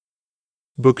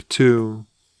Book 2,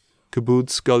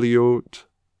 Kibbutz Galiot,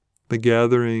 The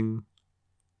Gathering.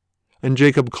 And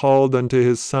Jacob called unto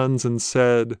his sons and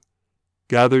said,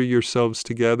 Gather yourselves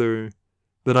together,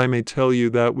 that I may tell you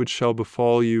that which shall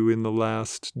befall you in the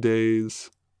last days.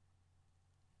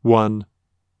 1.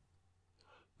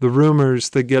 The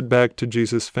rumors that get back to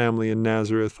Jesus' family in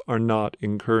Nazareth are not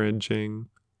encouraging.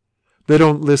 They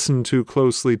don't listen too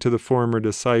closely to the former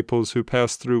disciples who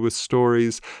pass through with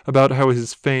stories about how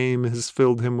his fame has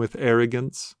filled him with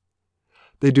arrogance.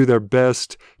 They do their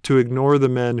best to ignore the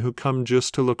men who come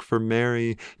just to look for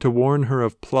Mary, to warn her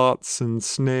of plots and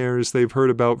snares they've heard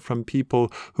about from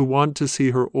people who want to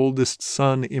see her oldest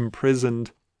son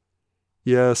imprisoned.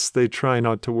 Yes, they try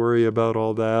not to worry about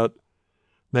all that.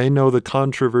 They know the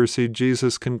controversy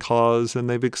Jesus can cause, and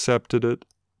they've accepted it.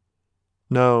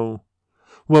 No.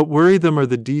 What worry them are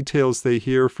the details they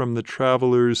hear from the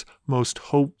travelers most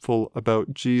hopeful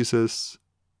about Jesus.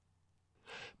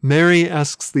 Mary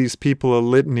asks these people a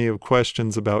litany of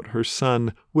questions about her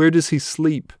son. Where does he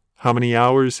sleep? How many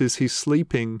hours is he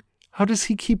sleeping? How does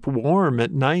he keep warm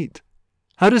at night?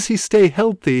 How does he stay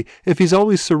healthy if he's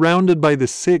always surrounded by the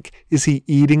sick? Is he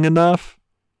eating enough?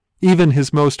 Even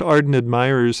his most ardent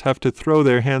admirers have to throw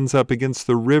their hands up against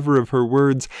the river of her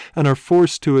words and are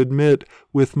forced to admit,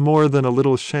 with more than a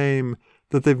little shame,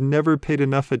 that they've never paid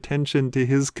enough attention to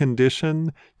his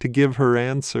condition to give her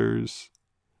answers.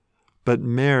 But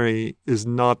Mary is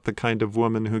not the kind of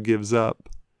woman who gives up.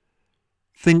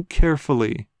 Think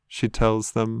carefully, she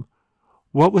tells them.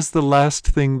 What was the last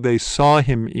thing they saw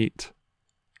him eat?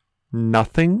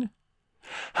 Nothing?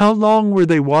 How long were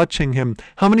they watching him?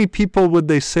 How many people would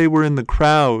they say were in the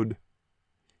crowd?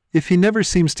 If he never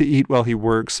seems to eat while he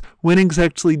works, when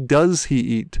exactly does he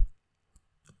eat?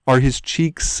 Are his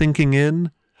cheeks sinking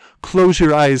in? Close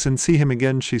your eyes and see him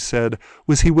again, she said.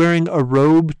 Was he wearing a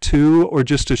robe too, or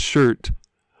just a shirt?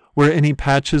 Were any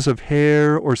patches of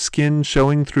hair or skin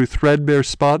showing through threadbare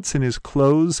spots in his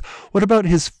clothes? What about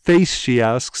his face, she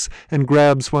asks, and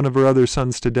grabs one of her other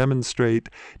sons to demonstrate.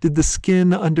 Did the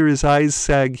skin under his eyes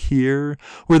sag here?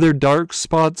 Were there dark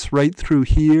spots right through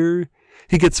here?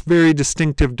 He gets very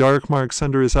distinctive dark marks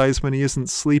under his eyes when he isn't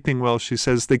sleeping well, she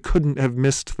says. They couldn't have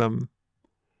missed them.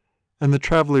 And the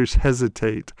travelers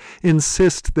hesitate,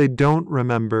 insist they don't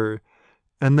remember,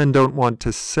 and then don't want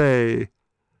to say.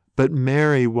 But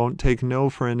Mary won't take no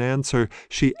for an answer.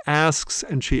 She asks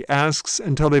and she asks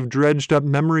until they've dredged up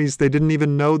memories they didn't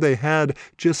even know they had,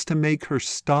 just to make her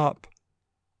stop.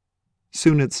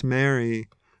 Soon it's Mary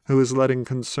who is letting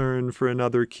concern for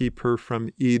another keep her from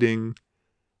eating.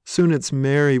 Soon it's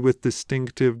Mary with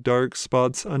distinctive dark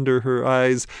spots under her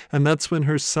eyes, and that's when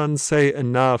her sons say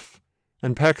enough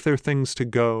and pack their things to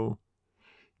go.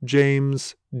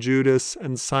 James, Judas,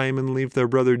 and Simon leave their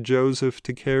brother Joseph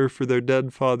to care for their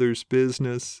dead father's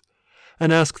business,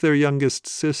 and ask their youngest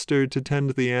sister to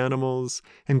tend the animals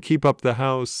and keep up the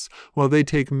house, while they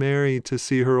take Mary to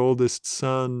see her oldest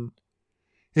son.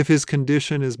 If his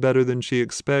condition is better than she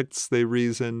expects, they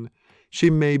reason,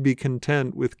 she may be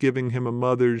content with giving him a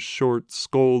mother's short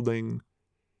scolding.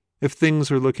 If things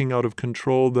are looking out of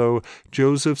control, though,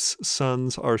 Joseph's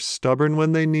sons are stubborn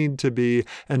when they need to be,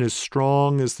 and as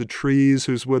strong as the trees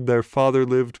whose wood their father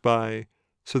lived by,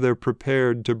 so they're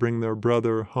prepared to bring their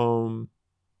brother home.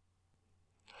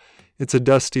 It's a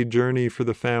dusty journey for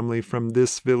the family from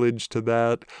this village to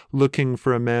that, looking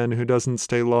for a man who doesn't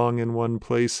stay long in one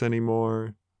place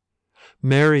anymore.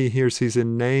 Mary hears he's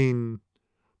in Nain,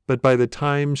 but by the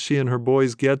time she and her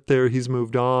boys get there, he's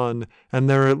moved on, and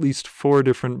there are at least 4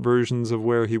 different versions of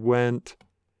where he went.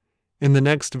 In the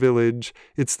next village,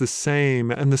 it's the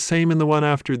same, and the same in the one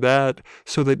after that,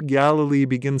 so that Galilee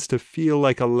begins to feel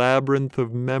like a labyrinth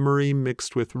of memory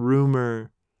mixed with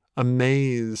rumor, a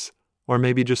maze, or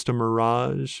maybe just a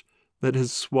mirage that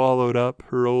has swallowed up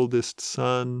her oldest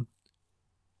son.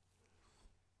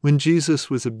 When Jesus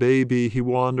was a baby, he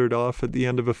wandered off at the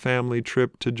end of a family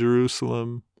trip to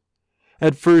Jerusalem.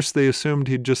 At first, they assumed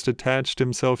he'd just attached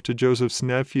himself to Joseph's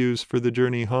nephews for the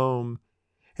journey home.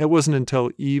 It wasn't until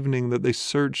evening that they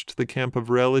searched the camp of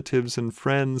relatives and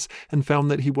friends and found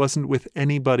that he wasn't with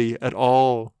anybody at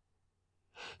all.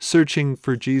 Searching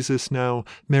for Jesus now,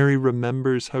 Mary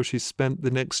remembers how she spent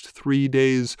the next 3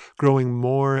 days growing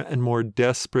more and more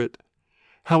desperate,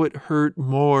 how it hurt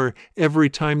more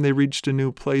every time they reached a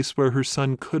new place where her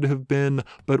son could have been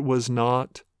but was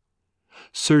not.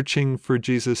 Searching for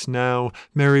Jesus now,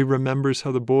 Mary remembers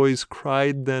how the boys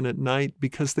cried then at night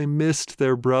because they missed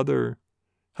their brother,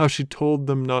 how she told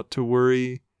them not to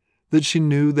worry, that she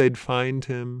knew they'd find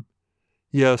him.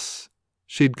 Yes,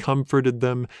 she'd comforted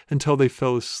them until they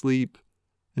fell asleep,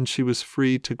 and she was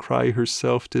free to cry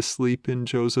herself to sleep in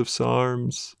Joseph's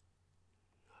arms.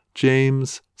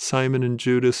 James, Simon, and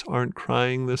Judas aren't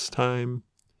crying this time,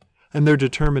 and their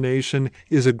determination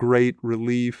is a great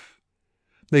relief.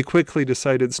 They quickly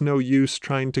decide it's no use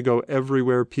trying to go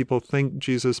everywhere people think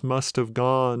Jesus must have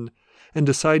gone, and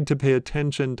decide to pay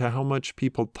attention to how much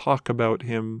people talk about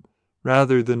him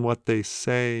rather than what they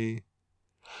say.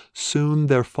 Soon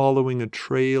they're following a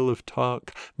trail of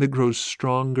talk that grows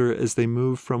stronger as they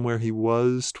move from where he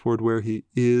was toward where he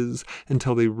is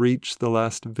until they reach the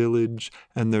last village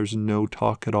and there's no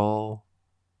talk at all.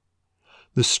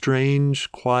 The strange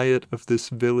quiet of this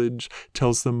village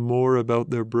tells them more about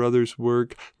their brother's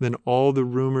work than all the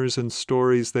rumors and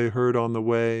stories they heard on the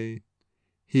way.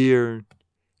 Here,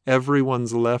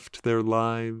 everyone's left their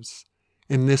lives.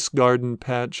 In this garden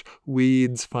patch,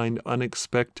 weeds find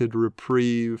unexpected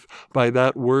reprieve. By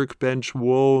that workbench,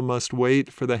 wool must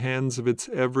wait for the hands of its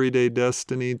everyday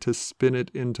destiny to spin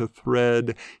it into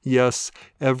thread. Yes,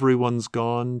 everyone's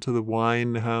gone to the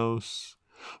wine house,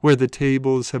 where the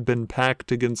tables have been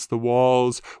packed against the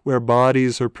walls, where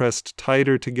bodies are pressed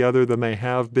tighter together than they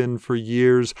have been for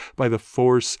years by the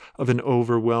force of an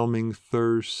overwhelming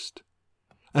thirst.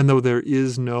 And though there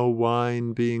is no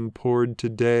wine being poured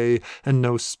today, and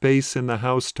no space in the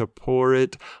house to pour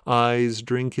it, eyes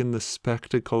drink in the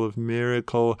spectacle of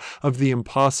miracle, of the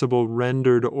impossible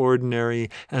rendered ordinary,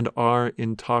 and are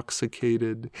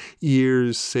intoxicated.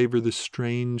 Ears savor the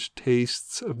strange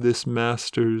tastes of this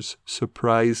master's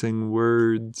surprising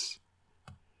words.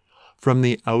 From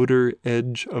the outer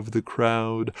edge of the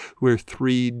crowd, where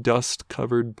 3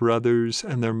 dust-covered brothers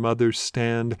and their mother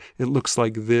stand, it looks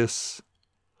like this.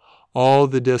 All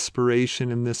the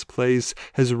desperation in this place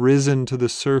has risen to the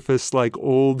surface like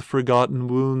old forgotten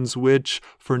wounds which,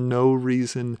 for no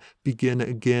reason, begin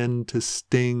again to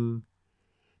sting.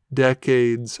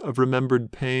 Decades of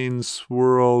remembered pain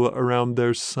swirl around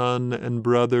their son and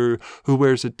brother, who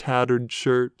wears a tattered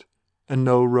shirt and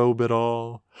no robe at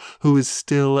all, who is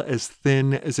still as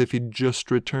thin as if he'd just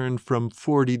returned from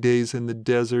 40 days in the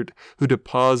desert, who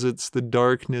deposits the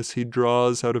darkness he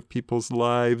draws out of people's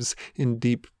lives in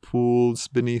deep pools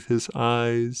beneath his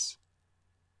eyes.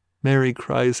 Mary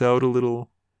cries out a little,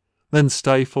 then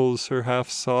stifles her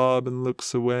half-sob and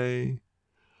looks away.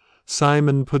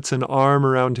 Simon puts an arm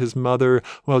around his mother,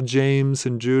 while James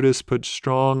and Judas put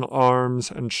strong arms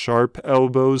and sharp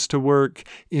elbows to work,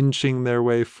 inching their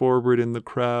way forward in the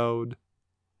crowd.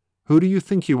 "Who do you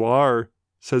think you are?"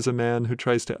 says a man who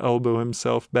tries to elbow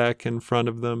himself back in front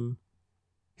of them.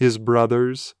 "His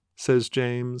brothers," says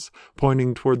James,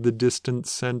 pointing toward the distant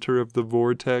center of the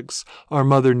vortex. "Our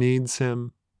mother needs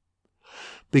him."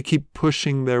 They keep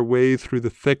pushing their way through the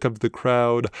thick of the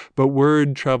crowd, but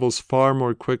word travels far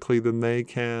more quickly than they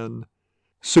can.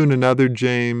 Soon another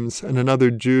James and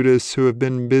another Judas, who have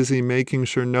been busy making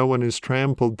sure no one is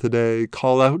trampled today,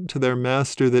 call out to their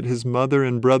master that his mother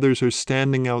and brothers are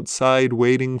standing outside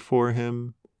waiting for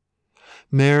him.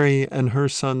 Mary and her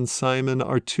son Simon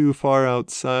are too far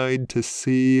outside to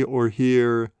see or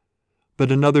hear,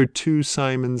 but another 2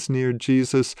 Simons near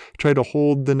Jesus try to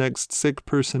hold the next sick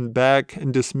person back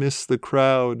and dismiss the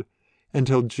crowd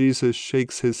until Jesus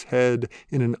shakes his head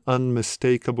in an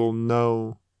unmistakable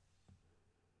no.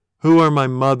 "Who are my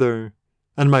mother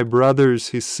and my brothers?"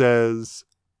 he says,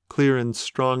 clear and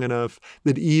strong enough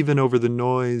that even over the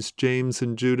noise, James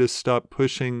and Judas stop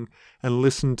pushing and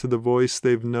listen to the voice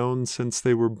they've known since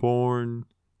they were born.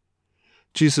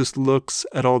 Jesus looks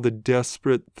at all the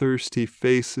desperate, thirsty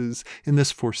faces in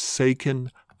this forsaken,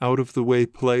 out-of-the-way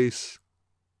place.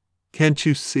 "Can't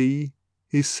you see?"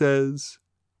 he says.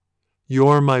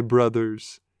 "You're my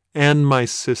brothers, and my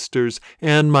sisters,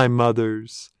 and my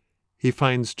mothers." He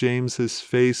finds James's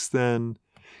face then,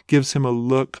 gives him a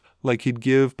look like he'd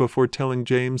give before telling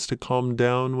James to calm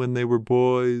down when they were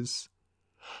boys.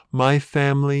 "My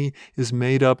family is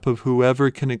made up of whoever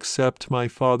can accept my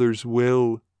Father's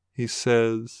will," he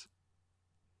says.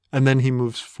 And then he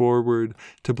moves forward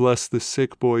to bless the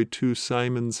sick boy 2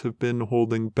 Simons have been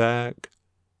holding back.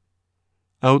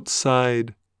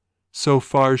 Outside, so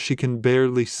far she can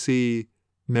barely see,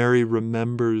 Mary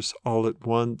remembers all at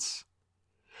once.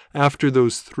 After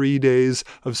those 3 days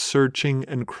of searching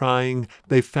and crying,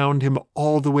 they found him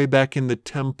all the way back in the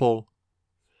temple.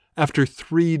 After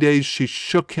 3 days, she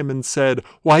shook him and said,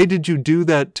 "Why did you do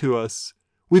that to us?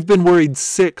 We've been worried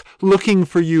sick, looking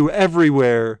for you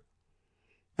everywhere."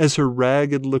 As her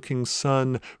ragged-looking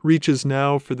son reaches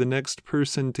now for the next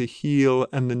person to heal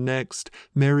and the next,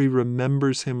 Mary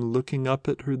remembers him looking up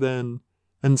at her then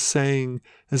and saying,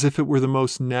 as if it were the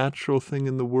most natural thing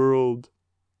in the world,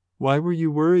 "Why were you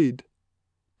worried?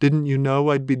 Didn't you know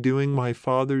I'd be doing my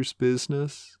Father's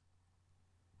business?"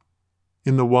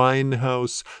 In the wine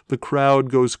house, the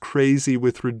crowd goes crazy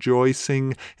with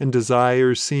rejoicing and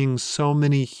desire, seeing so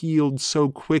many healed so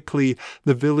quickly.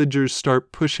 The villagers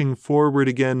start pushing forward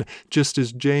again, just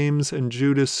as James and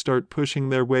Judas start pushing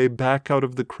their way back out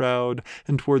of the crowd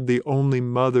and toward the only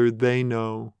mother they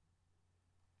know.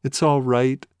 "It's all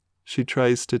right," she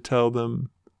tries to tell them,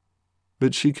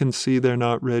 but she can see they're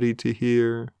not ready to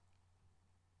hear.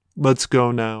 "Let's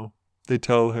go now," they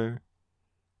tell her,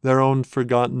 their own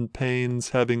forgotten pains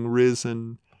having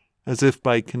risen, as if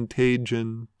by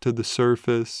contagion, to the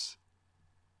surface.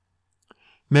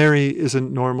 Mary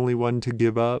isn't normally one to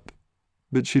give up,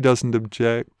 but she doesn't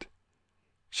object.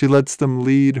 She lets them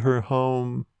lead her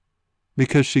home,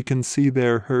 because she can see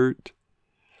they're hurt,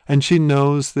 and she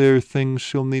knows there are things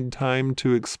she'll need time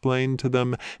to explain to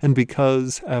them, and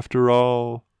because, after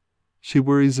all, she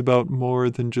worries about more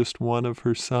than just one of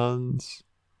her sons.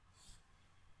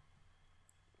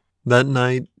 That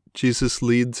night, Jesus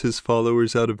leads his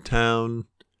followers out of town,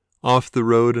 off the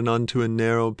road and onto a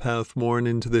narrow path worn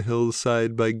into the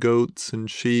hillside by goats and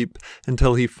sheep,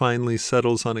 until he finally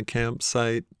settles on a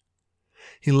campsite.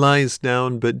 He lies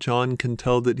down, but John can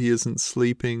tell that he isn't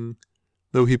sleeping,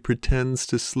 though he pretends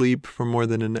to sleep for more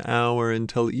than an hour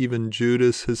until even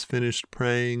Judas has finished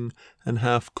praying and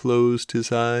half closed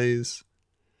his eyes.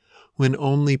 When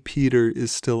only Peter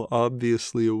is still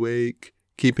obviously awake,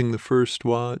 keeping the first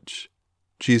watch,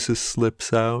 Jesus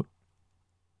slips out.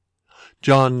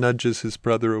 John nudges his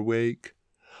brother awake.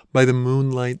 By the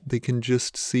moonlight, they can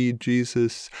just see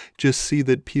Jesus, just see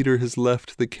that Peter has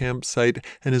left the campsite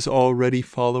and is already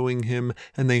following him,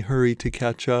 and they hurry to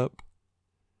catch up.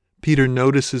 Peter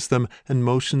notices them and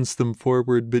motions them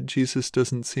forward, but Jesus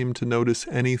doesn't seem to notice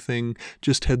anything,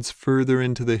 just heads further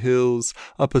into the hills,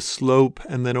 up a slope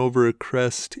and then over a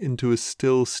crest into a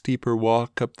still steeper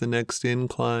walk up the next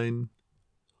incline.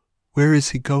 "Where is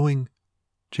he going?"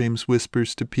 James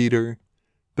whispers to Peter,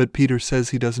 but Peter says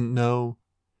he doesn't know.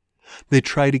 They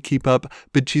try to keep up,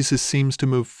 but Jesus seems to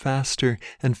move faster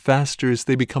and faster as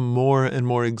they become more and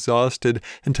more exhausted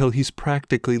until he's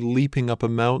practically leaping up a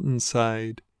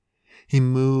mountainside. He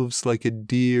moves like a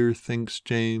deer, thinks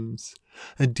James,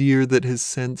 a deer that has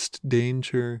sensed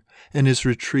danger and is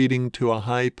retreating to a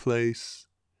high place.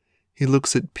 He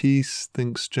looks at peace,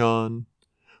 thinks John,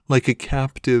 like a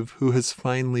captive who has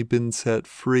finally been set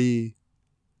free.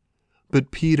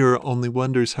 But Peter only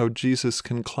wonders how Jesus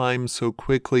can climb so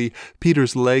quickly.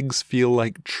 Peter's legs feel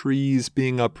like trees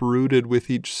being uprooted with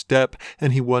each step,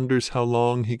 and he wonders how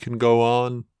long he can go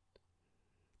on.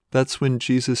 That's when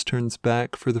Jesus turns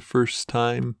back for the first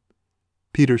time.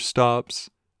 Peter stops,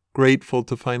 grateful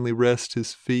to finally rest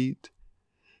his feet.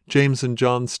 James and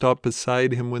John stop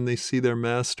beside him when they see their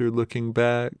master looking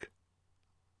back.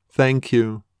 "Thank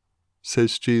you,"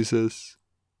 says Jesus,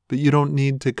 "but you don't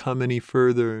need to come any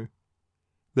further.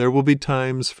 There will be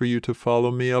times for you to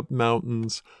follow me up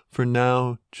mountains. For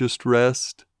now, just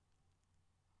rest."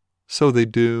 So they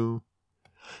do.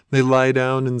 They lie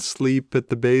down and sleep at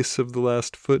the base of the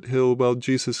last foothill while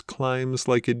Jesus climbs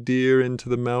like a deer into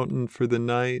the mountain for the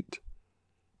night.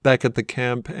 Back at the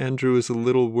camp, Andrew is a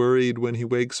little worried when he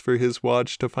wakes for his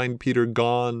watch to find Peter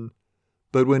gone.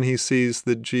 But when he sees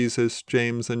that Jesus,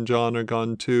 James, and John are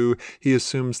gone too, he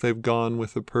assumes they've gone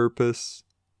with a purpose.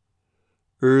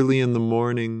 Early in the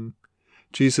morning,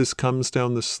 Jesus comes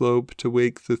down the slope to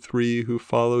wake the 3 who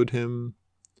followed him.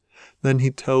 Then he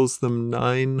tells them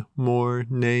 9 more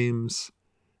names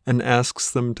and asks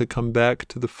them to come back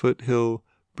to the foothill,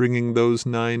 bringing those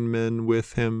 9 men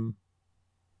with him.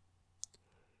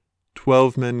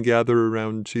 12 men gather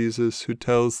around Jesus, who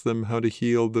tells them how to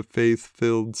heal the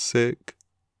faith-filled sick.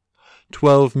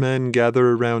 12 men gather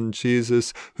around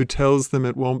Jesus, who tells them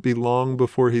it won't be long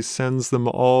before he sends them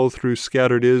all through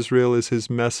scattered Israel as his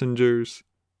messengers.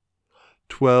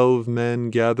 12 men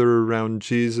gather around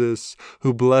Jesus,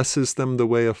 who blesses them the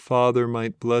way a father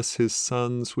might bless his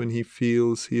sons when he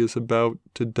feels he is about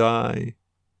to die.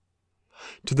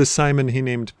 To the Simon he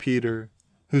named Peter,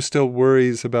 who still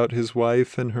worries about his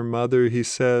wife and her mother, he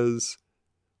says,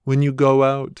 "When you go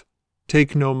out,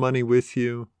 take no money with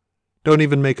you. Don't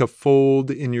even make a fold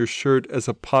in your shirt as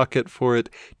a pocket for it.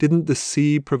 Didn't the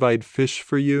sea provide fish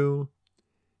for you?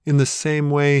 In the same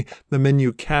way, the men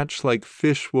you catch like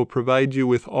fish will provide you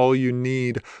with all you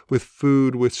need, with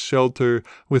food, with shelter,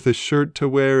 with a shirt to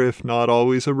wear, if not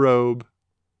always a robe."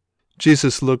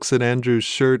 Jesus looks at Andrew's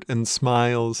shirt and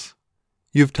smiles.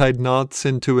 "You've tied knots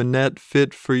into a net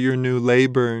fit for your new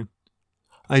labor.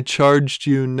 I charged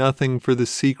you nothing for the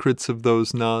secrets of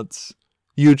those knots.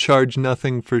 You charge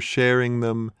nothing for sharing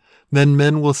them, Then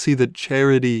men will see that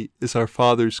charity is our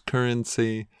Father's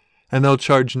currency, and they'll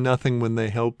charge nothing when they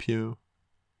help you.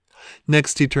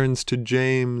 Next he turns to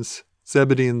James,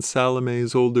 Zebedee and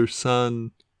Salome's older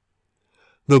son.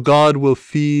 Though God will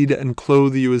feed and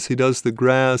clothe you as he does the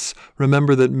grass,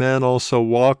 remember that men also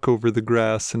walk over the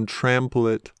grass and trample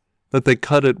it, that they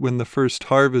cut it when the first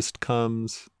harvest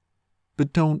comes.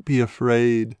 But don't be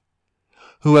afraid.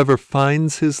 Whoever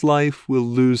finds his life will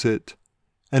lose it,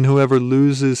 and whoever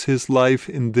loses his life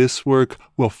in this work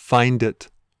will find it.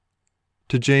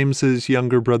 To James's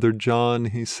younger brother John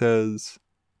he says,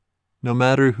 no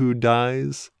matter who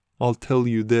dies, I'll tell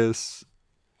you this.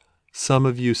 Some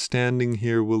of you standing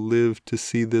here will live to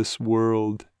see this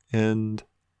world end.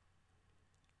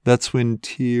 That's when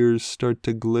tears start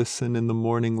to glisten in the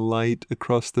morning light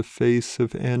across the face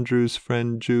of Andrew's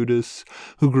friend Judas,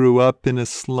 who grew up in a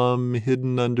slum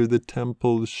hidden under the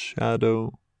temple's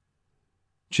shadow.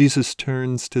 Jesus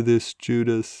turns to this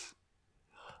Judas.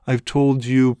 I've told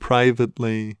you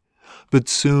privately, but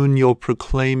soon you'll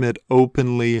proclaim it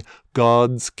openly.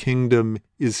 God's kingdom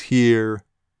is here.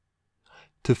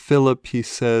 To Philip he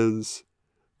says,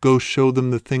 go show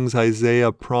them the things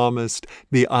Isaiah promised.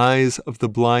 The eyes of the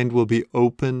blind will be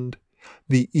opened,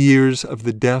 the ears of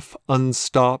the deaf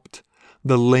unstopped.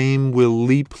 The lame will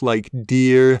leap like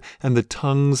deer, and the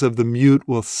tongues of the mute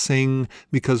will sing,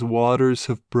 because waters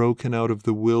have broken out of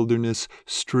the wilderness,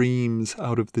 streams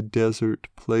out of the desert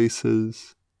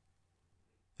places.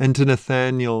 And to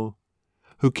Nathanael,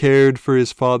 who cared for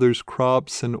his father's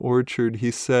crops and orchard,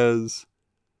 he says,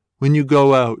 when you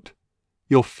go out,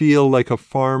 you'll feel like a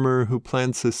farmer who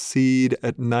plants a seed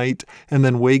at night and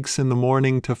then wakes in the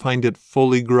morning to find it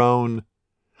fully grown.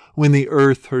 When the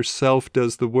earth herself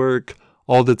does the work,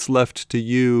 all that's left to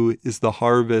you is the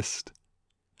harvest.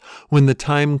 When the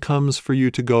time comes for you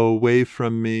to go away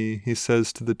from me, he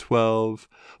says to the 12,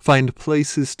 find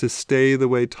places to stay the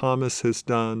way Thomas has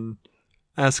done.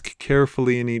 Ask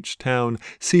carefully in each town,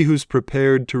 see who's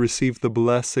prepared to receive the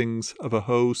blessings of a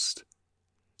host.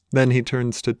 Then he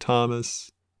turns to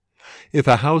Thomas. If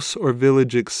a house or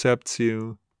village accepts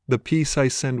you, the peace I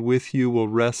send with you will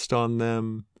rest on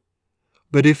them.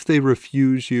 But if they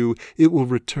refuse you, it will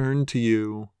return to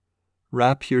you.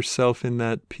 Wrap yourself in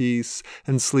that peace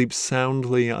and sleep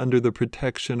soundly under the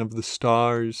protection of the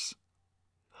stars.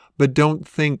 But don't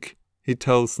think, he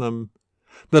tells them,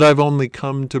 that I've only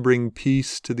come to bring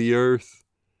peace to the earth,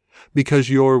 because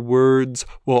your words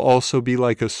will also be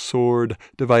like a sword,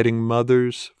 dividing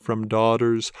mothers from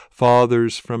daughters,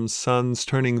 fathers from sons,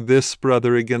 turning this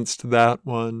brother against that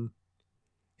one.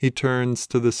 He turns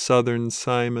to the southern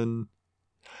Simon,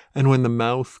 and when the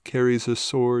mouth carries a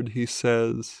sword, he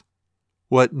says,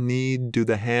 what need do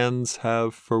the hands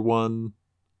have for one?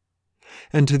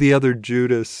 And to the other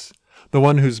Judas, the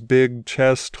one whose big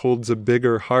chest holds a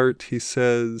bigger heart, he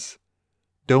says,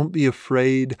 don't be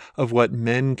afraid of what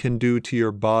men can do to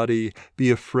your body.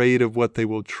 Be afraid of what they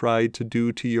will try to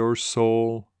do to your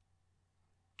soul.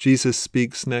 Jesus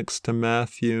speaks next to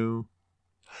Matthew.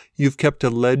 You've kept a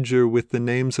ledger with the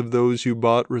names of those you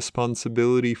bought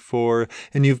responsibility for,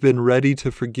 and you've been ready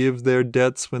to forgive their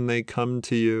debts when they come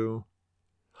to you.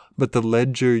 But the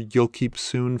ledger you'll keep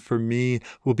soon for me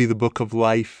will be the book of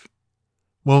life.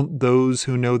 Won't those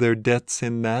who know their debts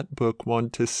in that book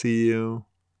want to see you?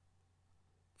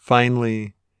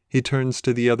 Finally, he turns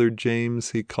to the other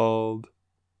James he called.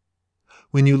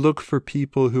 When you look for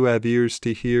people who have ears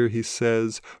to hear, he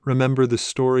says, remember the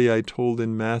story I told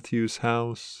in Matthew's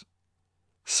house.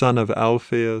 Son of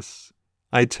Alphaeus,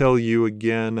 I tell you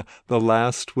again, the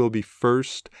last will be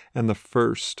first, and the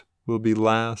first will be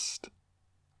last.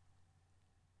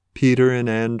 Peter and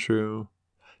Andrew,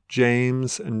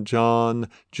 James and John,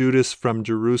 Judas from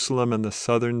Jerusalem and the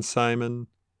southern Simon,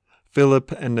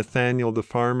 Philip and Nathanael the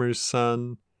farmer's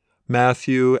son,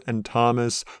 Matthew and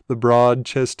Thomas, the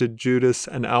broad-chested Judas,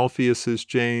 and Alphaeus'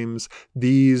 James,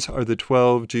 these are the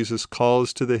 12 Jesus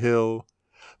calls to the hill.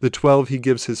 The 12 he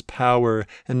gives his power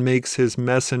and makes his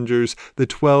messengers. The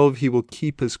 12 he will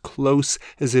keep as close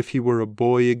as if he were a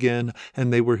boy again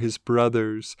and they were his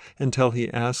brothers, until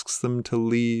he asks them to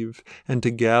leave and to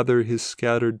gather his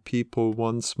scattered people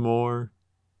once more.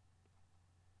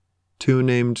 2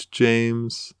 named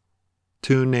James,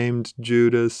 2 named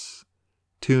Judas,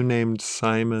 2 named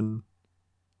Simon.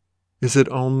 Is it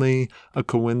only a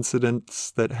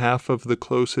coincidence that half of the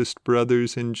closest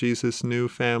brothers in Jesus' new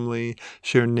family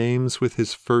share names with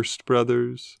his first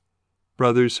brothers,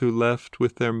 brothers who left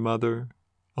with their mother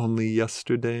only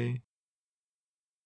yesterday?